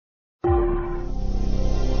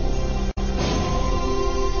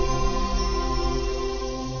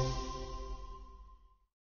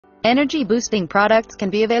Energy-boosting products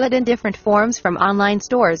can be available in different forms from online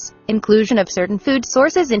stores. Inclusion of certain food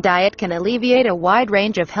sources in diet can alleviate a wide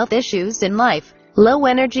range of health issues in life. Low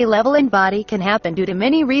energy level in body can happen due to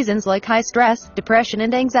many reasons like high stress, depression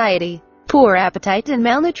and anxiety. Poor appetite and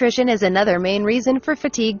malnutrition is another main reason for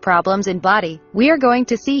fatigue problems in body. We are going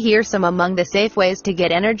to see here some among the safe ways to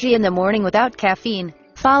get energy in the morning without caffeine.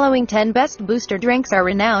 Following 10 best booster drinks are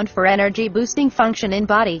renowned for energy-boosting function in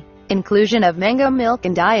body. Inclusion of mango milk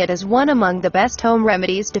in diet is one among the best home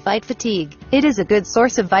remedies to fight fatigue. It is a good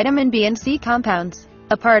source of vitamin B and C compounds.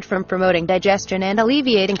 Apart from promoting digestion and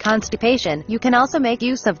alleviating constipation, you can also make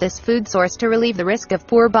use of this food source to relieve the risk of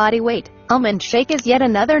poor body weight. Almond Shake is yet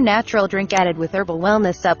another natural drink added with herbal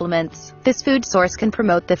wellness supplements. This food source can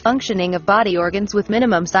promote the functioning of body organs with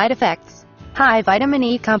minimum side effects. High vitamin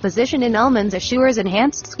E composition in almonds assures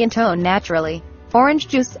enhanced skin tone naturally. Orange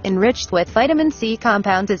juice, enriched with vitamin C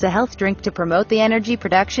compounds, is a health drink to promote the energy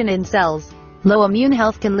production in cells. Low immune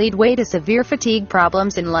health can lead way to severe fatigue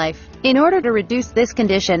problems in life. In order to reduce this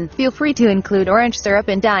condition, feel free to include orange syrup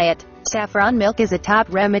in diet. Saffron milk is a top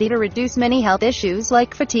remedy to reduce many health issues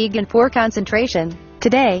like fatigue and poor concentration.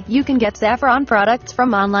 Today, you can get saffron products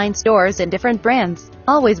from online stores and different brands.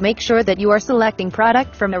 Always make sure that you are selecting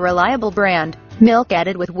product from a reliable brand. Milk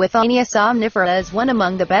added with Withania Somnifera is one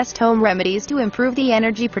among the best home remedies to improve the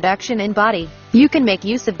energy production in body. You can make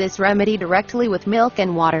use of this remedy directly with milk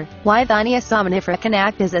and water. Withania Somnifera can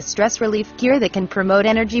act as a stress relief cure that can promote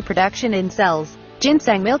energy production in cells.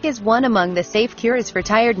 Ginseng milk is one among the safe cures for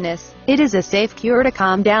tiredness. It is a safe cure to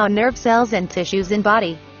calm down nerve cells and tissues in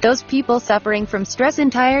body. Those people suffering from stress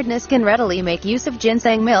and tiredness can readily make use of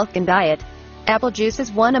ginseng milk in diet. Apple juice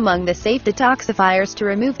is one among the safe detoxifiers to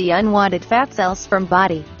remove the unwanted fat cells from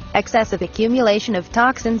body. Excessive accumulation of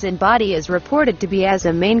toxins in body is reported to be as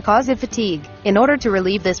a main cause of fatigue. In order to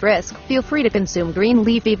relieve this risk, feel free to consume green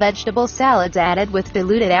leafy vegetable salads added with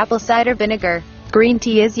diluted apple cider vinegar. Green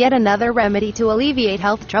tea is yet another remedy to alleviate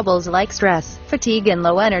health troubles like stress, fatigue and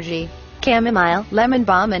low energy. Chamomile, lemon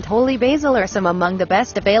balm and holy basil are some among the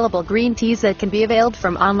best available green teas that can be availed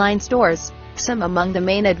from online stores. Some among the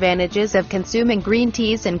main advantages of consuming green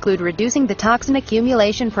teas include reducing the toxin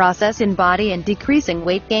accumulation process in body and decreasing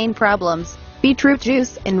weight gain problems. Beetroot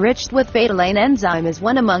juice, enriched with betalain enzyme, is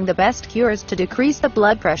one among the best cures to decrease the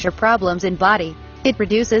blood pressure problems in body. It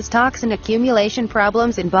reduces toxin accumulation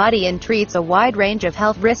problems in body and treats a wide range of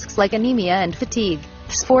health risks like anemia and fatigue.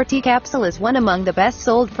 Sfoorti capsule is one among the best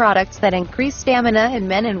sold products that increase stamina in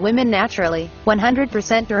men and women naturally.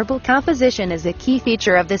 100% herbal composition is a key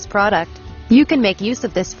feature of this product. You can make use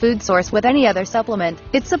of this food source with any other supplement.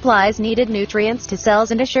 It supplies needed nutrients to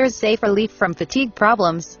cells and assures safe relief from fatigue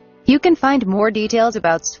problems. You can find more details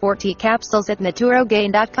about Sfoorti capsules at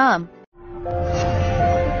naturogain.com.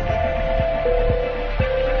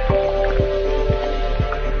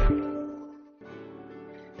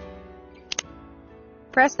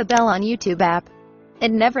 Press the bell on YouTube app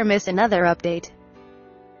and never miss another update.